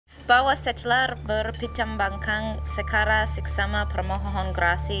Bahwa setelah berpertimbangkan secara seksama permohonan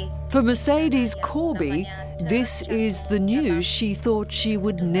grasi. For Mercedes Corby, this is the news she thought she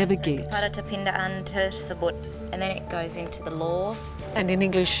would never get. Pada perpindahan tersebut, and then it goes into the law. And in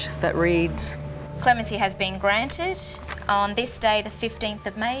English that reads? Clemency has been granted on this day, the 15th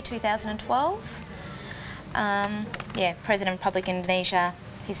of May 2012. President of Republic of Indonesia,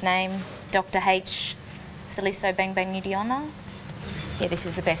 his name, Dr. H. Saliso Bang Bang Yudhoyono. Yeah, this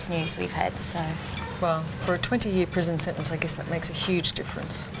is the best news we've had, so. Well, for a 20-year prison sentence, I guess that makes a huge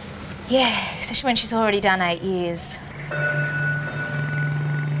difference. Yeah, especially when she's already done 8 years.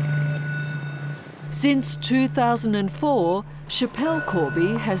 Since 2004, Schapelle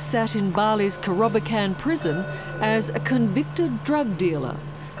Corby has sat in Bali's Kerobokan prison as a convicted drug dealer,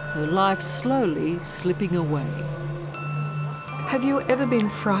 her life slowly slipping away. Have you ever been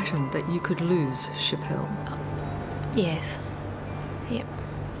frightened that you could lose Schapelle? Yes. Yep.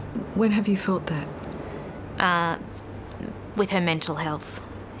 When have you felt that? With her mental health.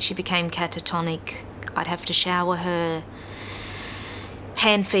 She became catatonic. I'd have to shower her,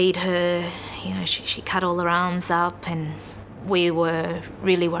 hand feed her. You know, she cut all her arms up, and we were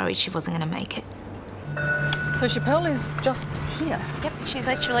really worried she wasn't going to make it. So Schapelle is just here? Yep, she's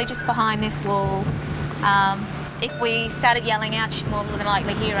literally just behind this wall. If we started yelling out, she'd more than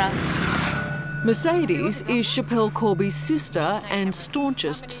likely hear us. Mercedes is Schapelle Corby's sister and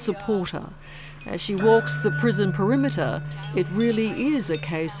staunchest supporter. As she walks the prison perimeter, it really is a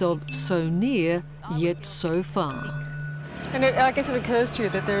case of so near, yet so far. And I guess it occurs to you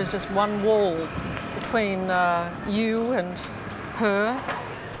that there is just one wall between you and her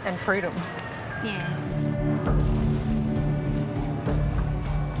and freedom. Yeah.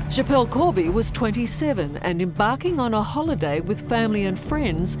 Schapelle Corby was 27 and embarking on a holiday with family and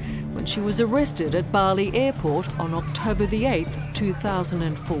friends when she was arrested at Bali Airport on October the 8th,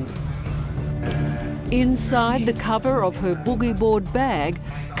 2004. Inside the cover of her boogie board bag,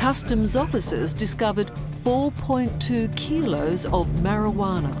 customs officers discovered 4.2 kilos of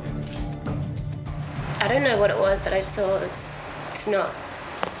marijuana. I don't know what it was, but I just thought it's not.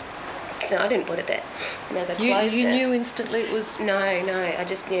 So I didn't put it there. And as I closed it... You knew instantly it was... No, I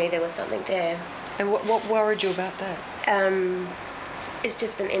just knew there was something there. And what worried you about that? It's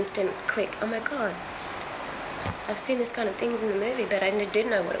just an instant click. Oh my God. I've seen this kind of things in the movie, but I didn't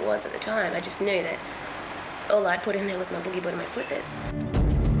know what it was at the time. I just knew that all I'd put in there was my boogie board and my flippers.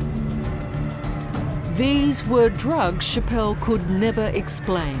 These were drugs Schapelle could never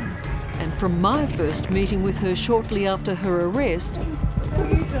explain. And from my first meeting with her shortly after her arrest,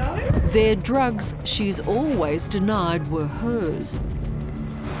 they're drugs she's always denied were hers.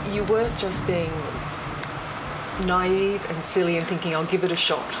 You weren't just being naive and silly and thinking, I'll give it a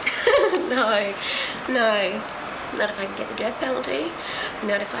shot. No. Not if I can get the death penalty.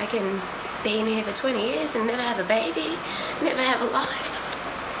 Not if I can be in here for 20 years and never have a baby, never have a life.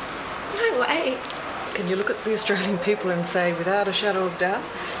 No way. Can you look at the Australian people and say, without a shadow of doubt,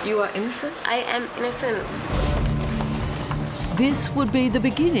 you are innocent? I am innocent. This would be the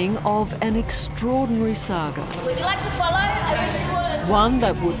beginning of an extraordinary saga. Would you like to follow? I wish you would. One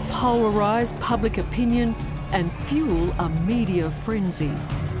that would polarise public opinion and fuel a media frenzy.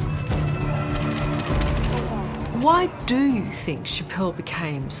 Why do you think Schapelle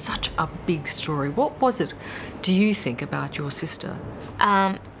became such a big story? What was it, do you think, about your sister?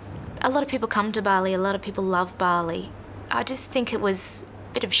 A lot of people come to Bali, a lot of people love Bali. I just think it was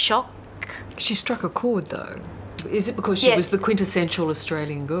a bit of shock. She struck a chord, though. Is it because she was the quintessential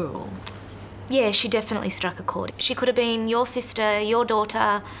Australian girl? Yeah, she definitely struck a chord. She could have been your sister, your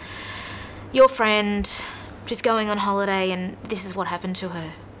daughter, your friend, just going on holiday, and this is what happened to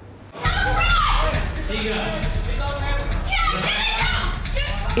her.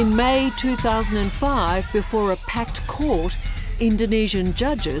 In May 2005, before a packed court, Indonesian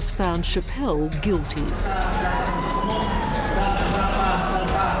judges found Schapelle guilty.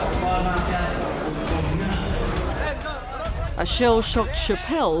 A shell-shocked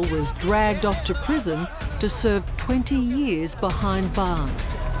Schapelle was dragged off to prison to serve 20 years behind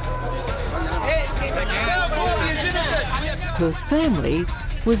bars. Her family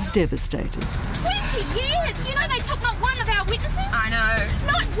was devastated. 20 years! You know they took not one of our witnesses? I know.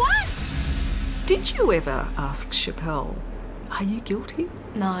 Not one! Did you ever ask Schapelle, are you guilty?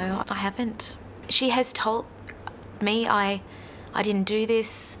 No, I haven't. She has told me I didn't do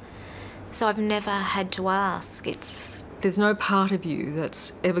this, so I've never had to ask. There's no part of you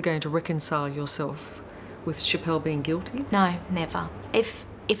that's ever going to reconcile yourself with Schapelle being guilty? No, never. If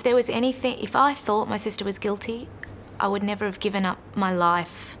there was anything, if I thought my sister was guilty, I would never have given up my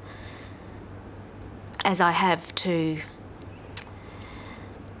life as I have to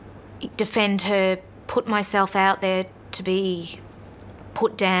defend her, put myself out there to be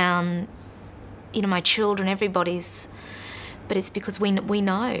put down, you know, my children, everybody's, but it's because we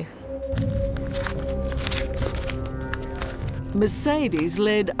know. Mercedes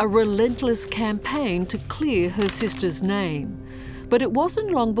led a relentless campaign to clear her sister's name. But it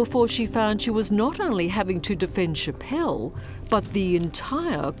wasn't long before she found she was not only having to defend Schapelle, but the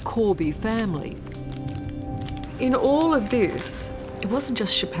entire Corby family. In all of this, it wasn't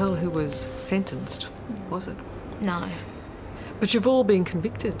just Schapelle who was sentenced, was it? No. But you've all been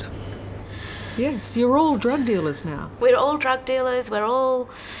convicted. Yes, you're all drug dealers now. We're all drug dealers, we're all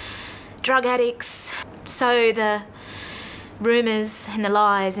drug addicts. So the rumours and the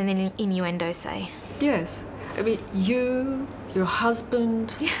lies and the innuendo say. Yes. I mean, you, your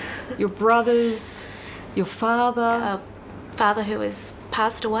husband, your brothers, your father. Father who has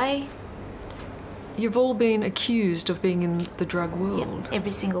passed away. You've all been accused of being in the drug world. Yep,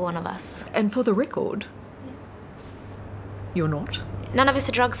 every single one of us. And for the record, you're not. None of us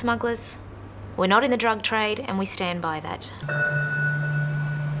are drug smugglers. We're not in the drug trade, and we stand by that.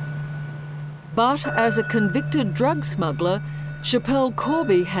 But as a convicted drug smuggler, Schapelle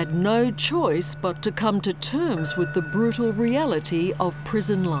Corby had no choice but to come to terms with the brutal reality of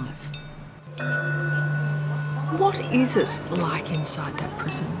prison life. What is it like inside that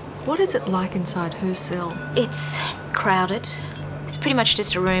prison? What is it like inside her cell? It's crowded. It's pretty much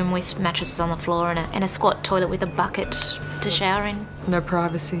just a room with mattresses on the floor and a squat toilet with a bucket to shower in. No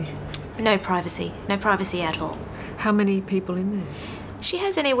privacy? No privacy. No privacy at all. How many people in there? She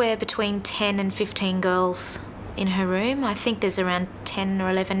has anywhere between 10 and 15 girls in her room. I think there's around 10 or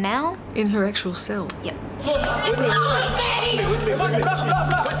 11 now. In her actual cell? Yep.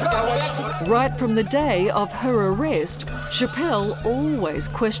 Right from the day of her arrest, Schapelle always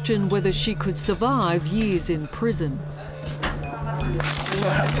questioned whether she could survive years in prison.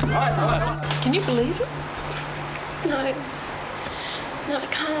 Can you believe it? No. No, I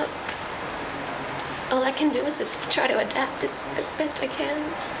can't. All I can do is try to adapt as best I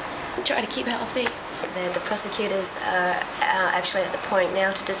can and try to keep healthy. The prosecutors are actually at the point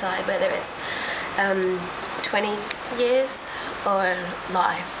now to decide whether it's 20 years or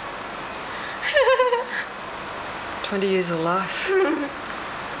life. 20 years of life.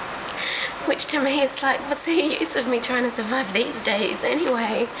 Which to me, it's like, what's the use of me trying to survive these days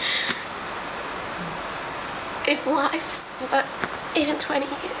anyway? If life's, what, even 20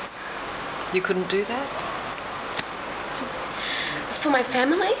 years? You couldn't do that? For my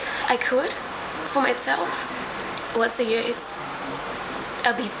family, I could. For myself, what's the use?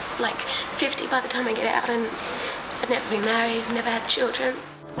 I'll be like 50 by the time I get out and I'd never be married, never have children.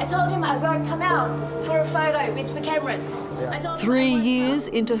 I told him I won't come out for a photo with the cameras. 3 years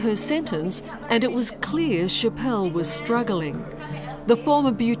into her sentence, and it was clear Schapelle was struggling. The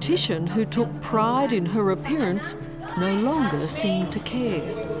former beautician who took pride in her appearance no longer seemed to care.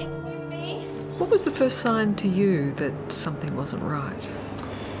 What was the first sign to you that something wasn't right?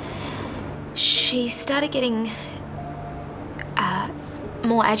 She started getting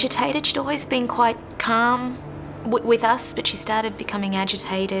more agitated. She'd always been quite calm with us, but she started becoming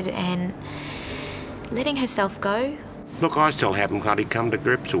agitated and letting herself go. Look, I still haven't bloody come to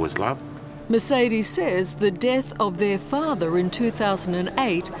grips with love. Mercedes says the death of their father in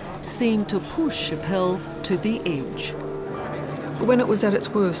 2008 seemed to push Schapelle to the edge. When it was at its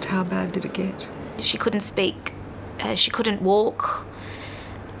worst, how bad did it get? She couldn't speak, she couldn't walk.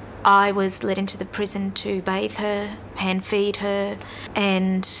 I was led into the prison to bathe her, hand feed her,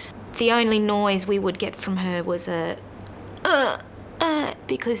 and the only noise we would get from her was a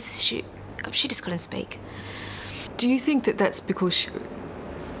because she just couldn't speak. Do you think that that's because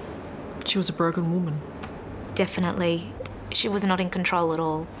she was a broken woman? Definitely. She was not in control at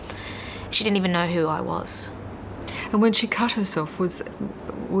all. She didn't even know who I was. And when she cut herself, was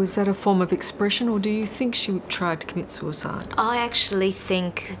that a form of expression, or do you think she tried to commit suicide? I actually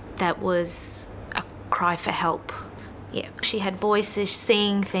think that was a cry for help. Yeah, she had voices,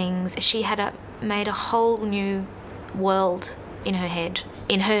 seeing things. She had made a whole new world in her head.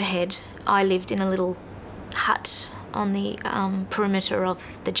 In her head, I lived in a little hut on the perimeter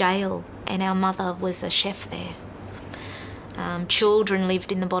of the jail, and our mother was a chef there. Children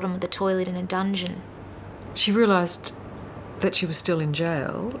lived in the bottom of the toilet in a dungeon. She realised that she was still in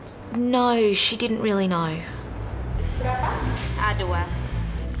jail? No, she didn't really know.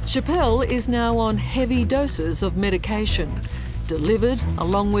 Schapelle is now on heavy doses of medication, delivered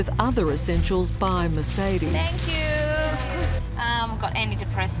along with other essentials by Mercedes. Thank you. We've got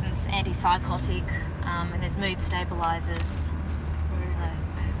antidepressants, antipsychotic, and there's mood stabilisers. So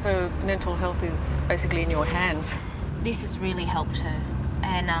Her mental health is basically in your hands. this has really helped her,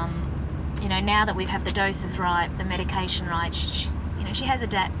 and You know, now that we have the doses right, the medication right, she has her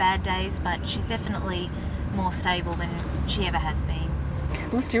bad days, but she's definitely more stable than she ever has been.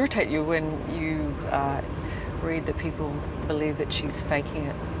 It must irritate you when you read that people believe that she's faking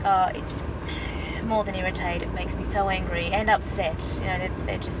it. More than irritated, it makes me so angry and upset. You know,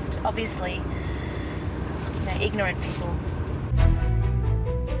 they're just obviously, ignorant people.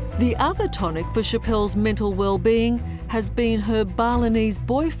 The other tonic for Schapelle's mental well-being has been her Balinese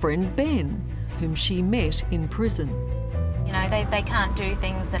boyfriend, Ben, whom she met in prison. You know, they can't do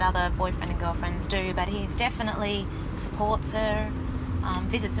things that other boyfriend and girlfriends do, but he's definitely supports her,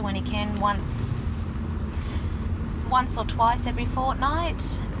 visits her when he can, once or twice every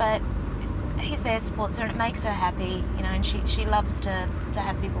fortnight, but he's there, supports her, and it makes her happy, you know, and she loves to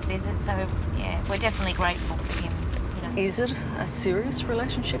have people visit, so yeah, we're definitely grateful for him, you know. Is it a serious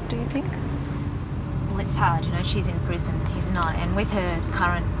relationship, do you think? Well, it's hard, you know, she's in prison, he's not, and with her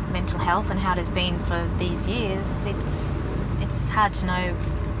current mental health and how it has been for these years, it's hard to know,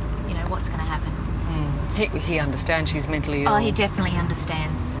 you know, what's going to happen. He understands she's mentally ill. Oh, he definitely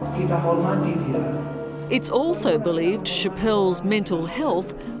understands. It's also believed Schapelle's mental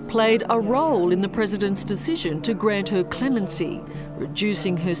health played a role in the president's decision to grant her clemency,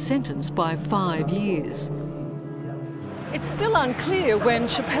 reducing her sentence by 5 years. It's still unclear when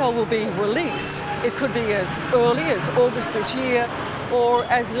Schapelle will be released. It could be as early as August this year or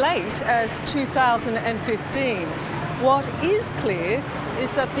as late as 2015. What is clear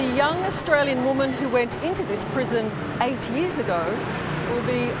is that the young Australian woman who went into this prison 8 years ago will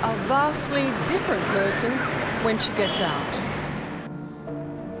be a vastly different person when she gets out.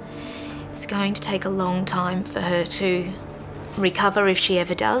 It's going to take a long time for her to recover if she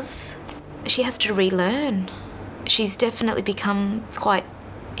ever does. She has to relearn. She's definitely become quite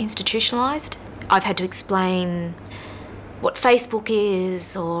institutionalised. I've had to explain what Facebook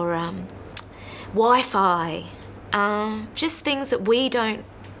is or Wi-Fi, just things that we don't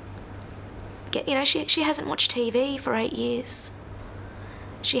get. You know, she hasn't watched TV for 8 years.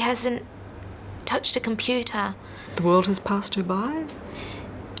 She hasn't touched a computer. The world has passed her by?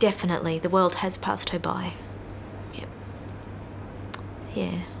 Definitely, the world has passed her by. Yep.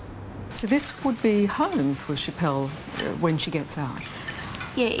 Yeah. So this would be home for Schapelle when she gets out?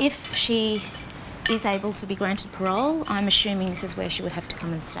 Yeah, if she is able to be granted parole, I'm assuming this is where she would have to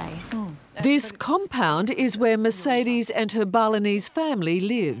come and stay. This compound is where Mercedes and her Balinese family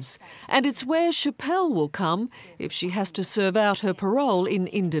lives, and it's where Schapelle will come if she has to serve out her parole in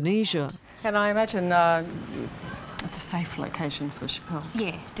Indonesia. And I imagine it's a safe location for Schapelle.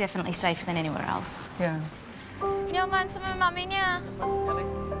 Yeah, definitely safer than anywhere else. Yeah. Nyaman sama maminya.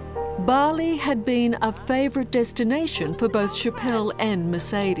 Bali had been a favourite destination for both Schapelle and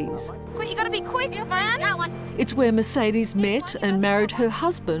Mercedes. Quick, you gotta be quick, man. That one. It's where Mercedes met and married her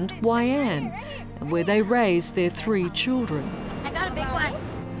husband, Wyan, and where they raised their 3 children. I got a big one.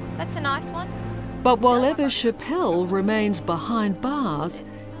 That's a nice one. But while ever Schapelle remains behind bars,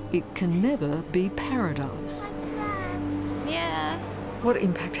 it can never be paradise. Yeah. What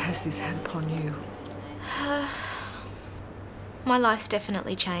impact has this had upon you? My life's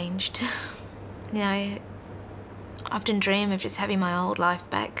definitely changed. You know, I often dream of just having my old life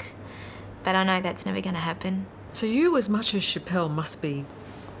back, but I know that's never going to happen. So you, as much as Schapelle, must be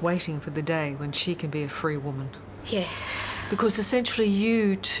waiting for the day when she can be a free woman. Yeah. Because essentially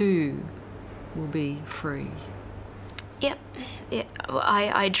you too will be free. Yep. Yeah.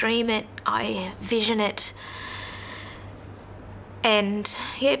 I dream it, I vision it, and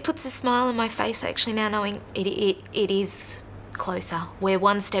yeah, it puts a smile on my face actually now knowing it is closer. We're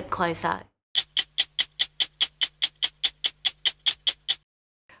one step closer.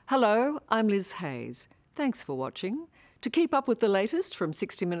 Hello, I'm Liz Hayes. Thanks for watching. To keep up with the latest from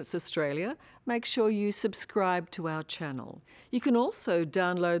 60 Minutes Australia, make sure you subscribe to our channel. You can also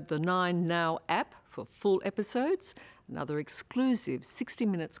download the 9 Now app for full episodes and other exclusive 60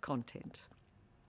 Minutes content.